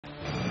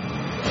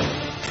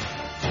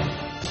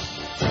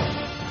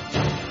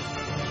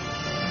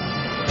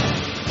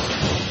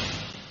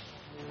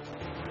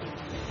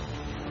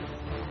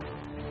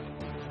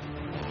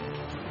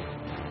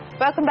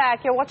Welcome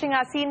back. You're watching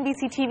our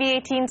CNBC TV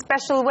 18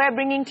 special. We're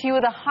bringing to you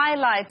the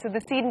highlights of the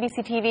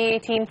CNBC TV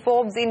 18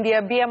 Forbes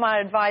India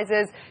BMR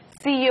Advisors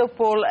CEO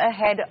poll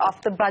ahead of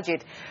the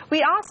budget.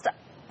 We asked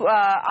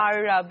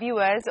our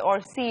viewers or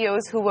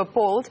CEOs who were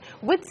polled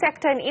which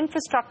sector in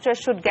infrastructure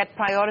should get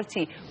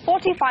priority.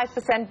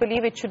 45%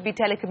 believe it should be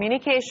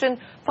telecommunication,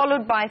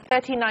 followed by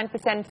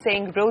 39%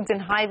 saying roads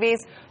and highways,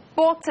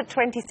 ports at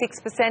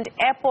 26%,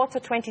 airports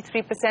at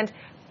 23%,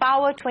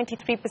 power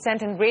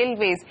 23%, and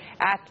railways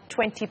at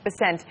 20%.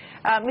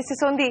 Mr.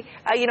 Sondhi,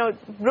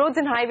 roads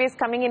and highways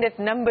coming in at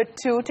number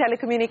 2,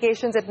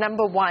 telecommunications at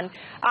number 1.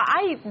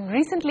 I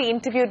recently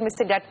interviewed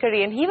Mr.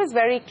 Gadkari, and he was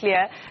very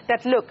clear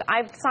that, look,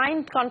 I've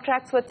signed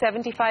contracts worth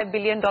 $75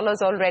 billion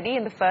already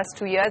in the first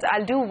 2 years.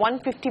 I'll do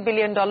 $150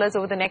 billion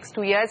over the next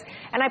 2 years,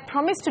 and I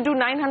promise to do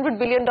 $900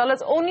 billion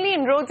only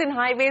in roads and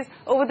highways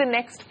over the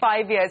next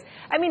 5 years.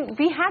 I mean,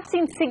 we have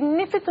seen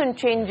significant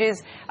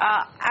changes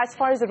as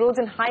far as the roads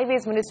and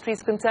highways ministry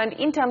is concerned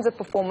in terms of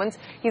performance.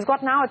 He's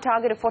got now a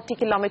target of 40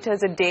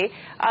 kilometers a day.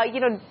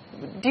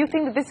 Do you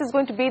think that this is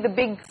going to be the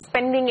big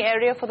spending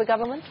area for the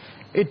government?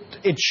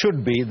 It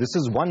should be. This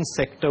is one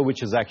sector which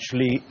has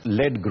actually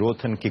led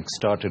growth and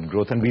kick-started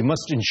growth, and we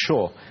must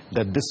ensure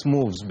that this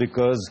moves,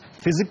 because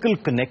physical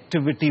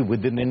connectivity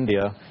within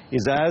India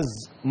is as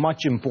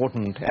much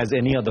important as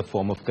any other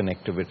form of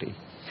connectivity.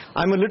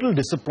 I'm a little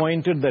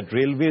disappointed that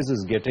Railways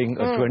is getting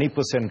a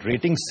 20%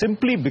 rating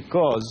simply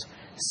because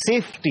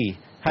safety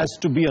has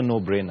to be a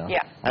no-brainer.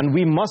 Yeah. And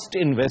we must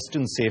invest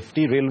in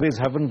safety. Railways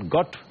haven't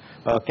got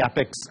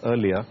capex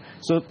earlier.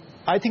 So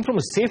I think from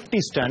a safety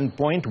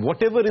standpoint,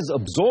 whatever is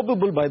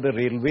absorbable by the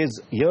railways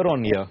year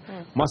on year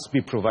must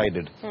be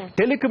provided.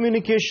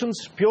 Telecommunications,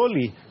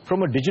 purely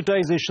from a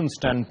digitization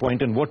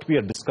standpoint, and what we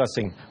are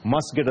discussing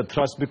must get a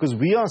thrust, because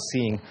we are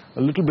seeing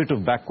a little bit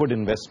of backward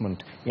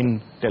investment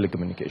in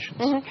telecommunications.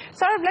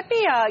 Saurabh, let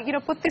me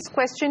put this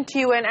question to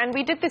you, and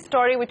we did this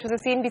story which was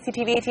a CNBC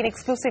TV 18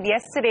 exclusive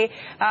yesterday,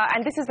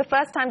 and this is the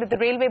first time that the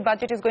railway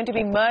budget is going to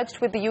be merged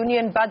with the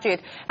union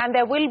budget, and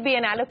there will be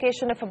an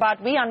allocation of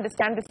about, we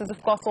understand this is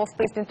of course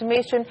source-based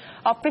information,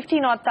 of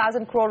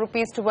 15,000 crore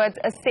rupees towards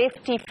a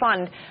safety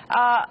fund,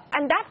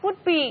 and that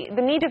would be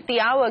the need of the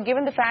hour,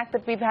 given the fact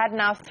that we've had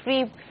now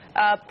 3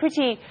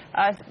 pretty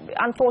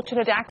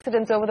unfortunate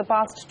accidents over the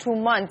past 2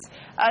 months.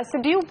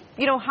 So do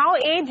how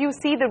do you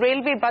see the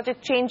railway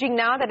budget changing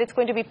now that it's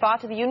going to be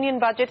part of the union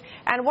budget,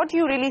 and what do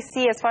you really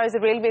see as far as the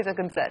railways are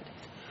concerned?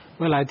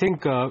 Well, I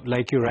think,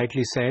 like you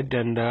rightly said,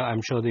 and I'm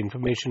sure the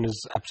information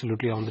is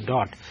absolutely on the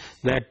dot,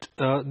 that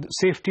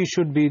safety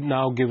should be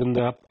now given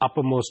the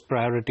uppermost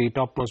priority,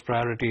 topmost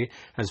priority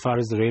as far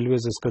as the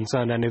railways is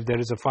concerned. And if there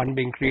is a fund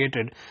being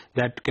created,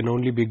 that can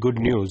only be good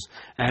news.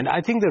 And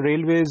I think the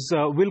railways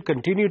will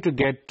continue to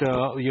get,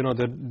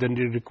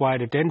 the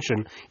required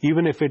attention,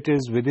 even if it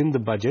is within the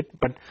budget.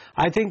 But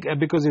I think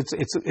because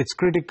it's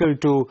critical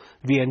to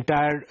the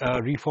entire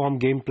reform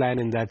game plan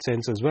in that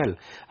sense as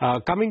well.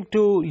 Coming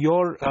to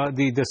your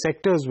the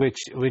sectors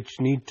which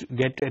need to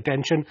get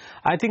attention,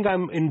 I think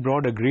I'm in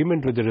broad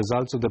agreement with the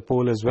results of the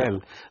poll as well.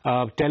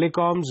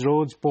 Telecoms,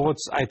 roads,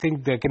 ports, I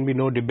think there can be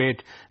no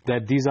debate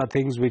that these are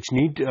things which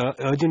need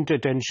urgent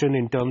attention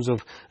in terms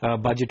of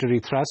budgetary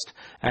thrust,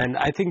 and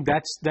I think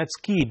that's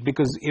key,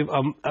 because if,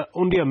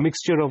 only a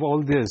mixture of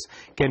all this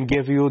can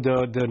give you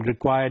the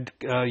required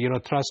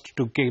thrust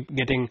to keep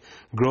getting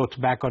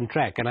growth back on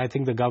track, and I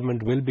think the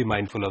government will be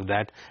mindful of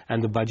that,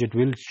 and the budget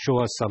will show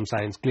us some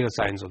signs, clear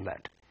signs on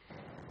that.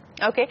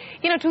 Okay.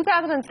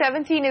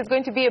 2017 is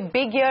going to be a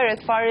big year as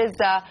far as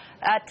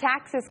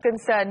tax is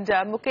concerned.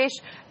 Mukesh,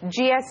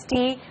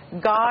 GST,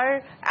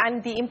 GAR,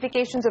 and the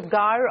implications of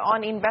GAR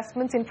on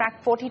investments. In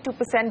fact,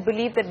 42%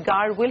 believe that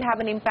GAR will have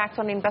an impact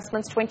on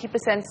investments.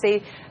 20%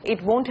 say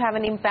it won't have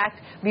an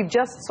impact. We've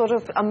just sort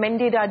of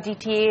amended our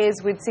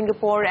DTAs with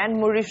Singapore and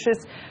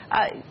Mauritius.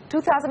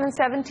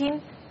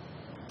 2017,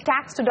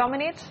 tax to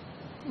dominate?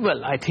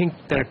 Well, I think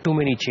there are too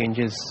many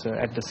changes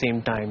at the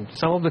same time.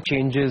 Some of the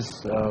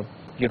changes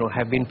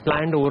have been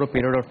planned over a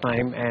period of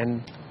time,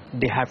 and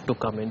they have to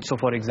come in. So,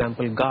 for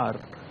example, GAR,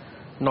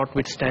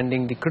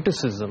 notwithstanding the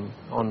criticism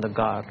on the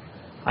GAR,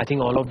 I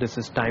think all of this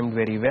is timed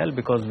very well,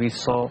 because we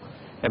saw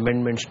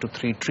amendments to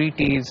 3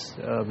 treaties.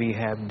 We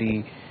have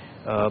the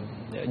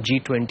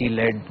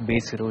G20-led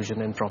base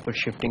erosion and profit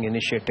shifting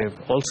initiative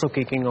also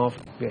kicking off.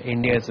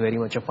 India is very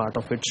much a part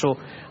of it. So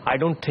I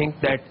don't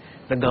think that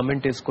the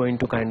government is going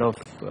to kind of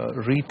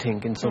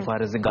rethink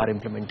insofar as the GAR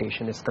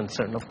implementation is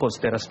concerned. Of course,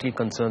 there are still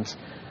concerns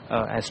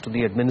as to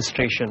the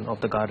administration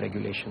of the GAR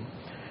regulation.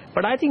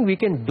 But I think we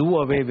can do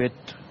away with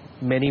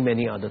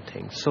many other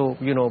things. So,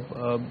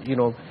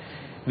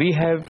 we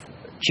have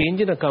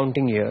change in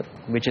accounting year,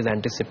 which is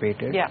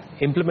anticipated. Yeah.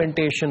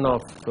 Implementation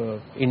of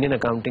Indian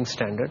accounting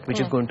standard, which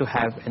is going to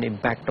have an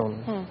impact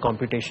on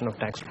computation of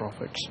tax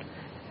profits.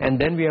 And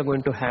then we are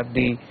going to have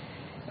the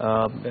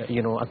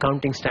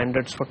accounting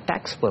standards for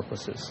tax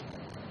purposes.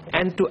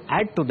 And to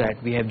add to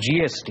that, we have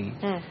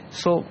GST.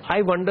 So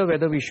I wonder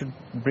whether we should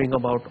bring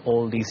about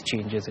all these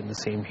changes in the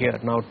same year.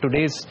 Now,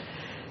 today's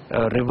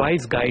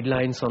revised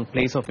guidelines on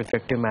place of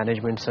effective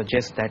management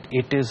suggest that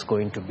it is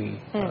going to be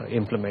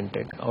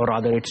implemented, or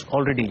rather it's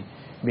already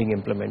being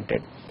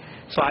implemented.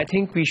 So I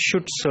think we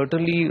should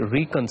certainly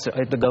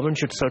reconsider, the government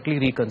should certainly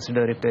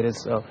reconsider if there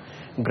is a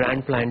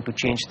grand plan to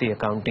change the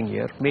accounting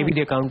year. Maybe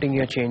the accounting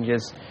year change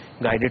is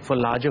guided for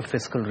larger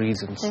fiscal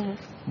reasons,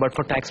 but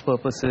for tax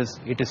purposes,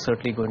 it is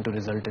certainly going to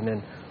result in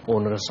an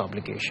onerous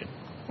obligation.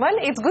 Well,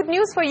 it's good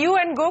news for you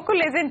and Gokul,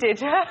 isn't it?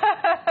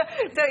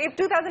 So if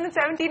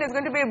 2017 is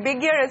going to be a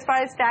big year as far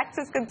as tax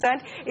is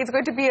concerned, it's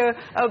going to be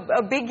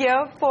a big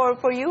year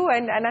for you,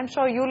 and I'm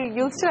sure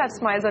you'll still have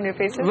smiles on your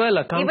faces. Well,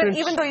 accountants,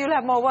 even though you'll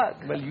have more work.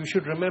 Well, you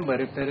should remember,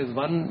 if there is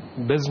one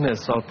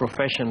business or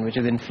profession which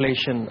is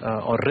inflation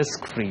or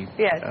risk-free,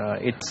 yes,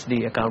 it's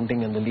the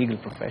accounting and the legal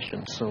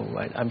profession. So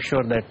I'm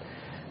sure that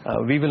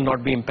we will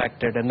not be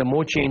impacted, and the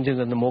more changes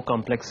and the more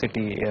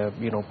complexity,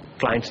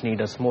 clients need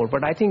us more.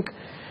 But I think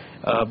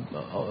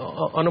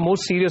on a more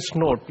serious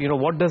note,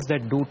 what does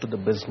that do to the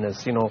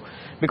business?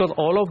 Because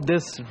all of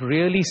this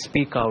really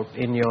speak out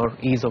in your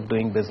ease of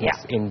doing business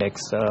index,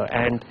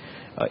 and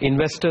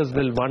investors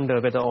will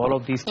wonder whether all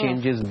of these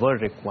changes were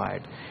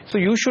required. So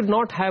you should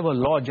not have a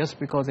law just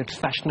because it's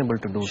fashionable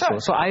to do so.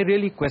 So I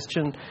really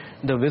question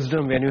the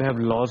wisdom when you have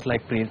laws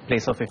like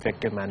place of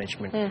effective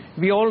management.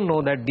 We all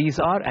know that these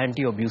are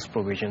anti-abuse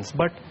provisions,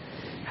 but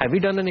have we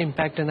done an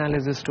impact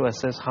analysis to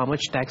assess how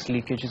much tax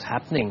leakage is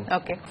happening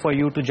for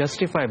you to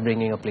justify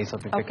bringing a place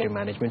of effective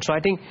management? So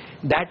I think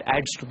that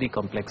adds to the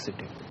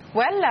complexity.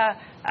 Well,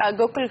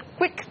 Gokul,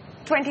 quick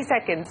 20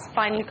 seconds,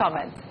 final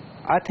comment.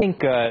 I think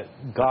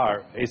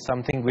GAR is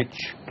something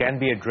which can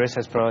be addressed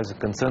as far as the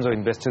concerns of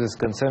investors is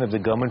concerned if the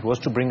government was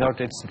to bring out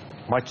its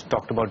much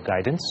talked about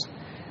guidance,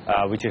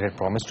 which it had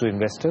promised to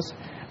investors,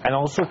 and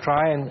also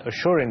try and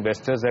assure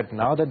investors that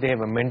now that they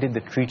have amended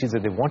the treaties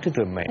that they wanted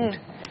to amend,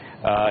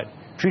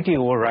 treaty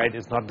override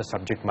is not the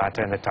subject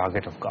matter and the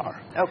target of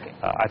GAR.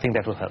 I think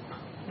that will help.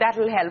 That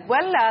will help.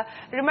 Well,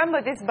 remember,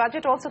 this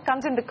budget also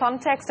comes in the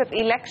context of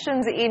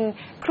elections in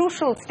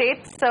crucial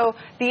states. So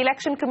the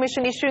Election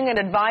Commission issuing an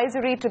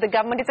advisory to the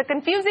government. It's a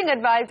confusing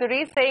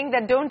advisory saying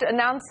that don't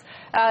announce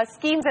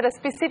schemes that are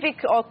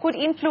specific or could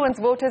influence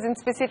voters in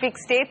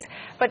specific states.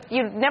 But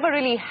you never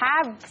really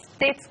have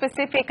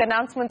state-specific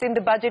announcements in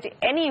the budget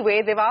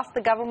anyway. They've asked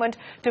the government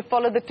to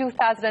follow the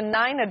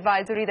 2009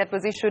 advisory that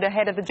was issued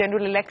ahead of the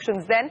general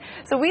elections then.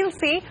 So we'll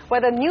see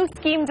whether new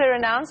schemes are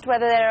announced,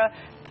 whether there are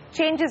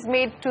changes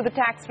made to the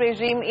tax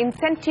regime,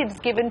 incentives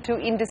given to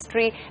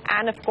industry,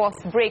 and of course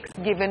breaks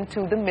given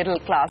to the middle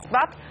class.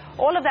 But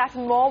all of that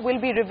and more will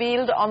be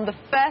revealed on the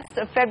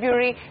 1st of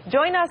February.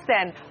 Join us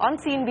then on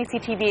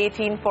CNBC TV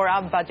 18 for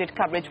our budget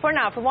coverage. For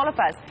now, from all of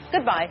us,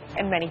 goodbye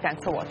and many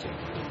thanks for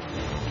watching.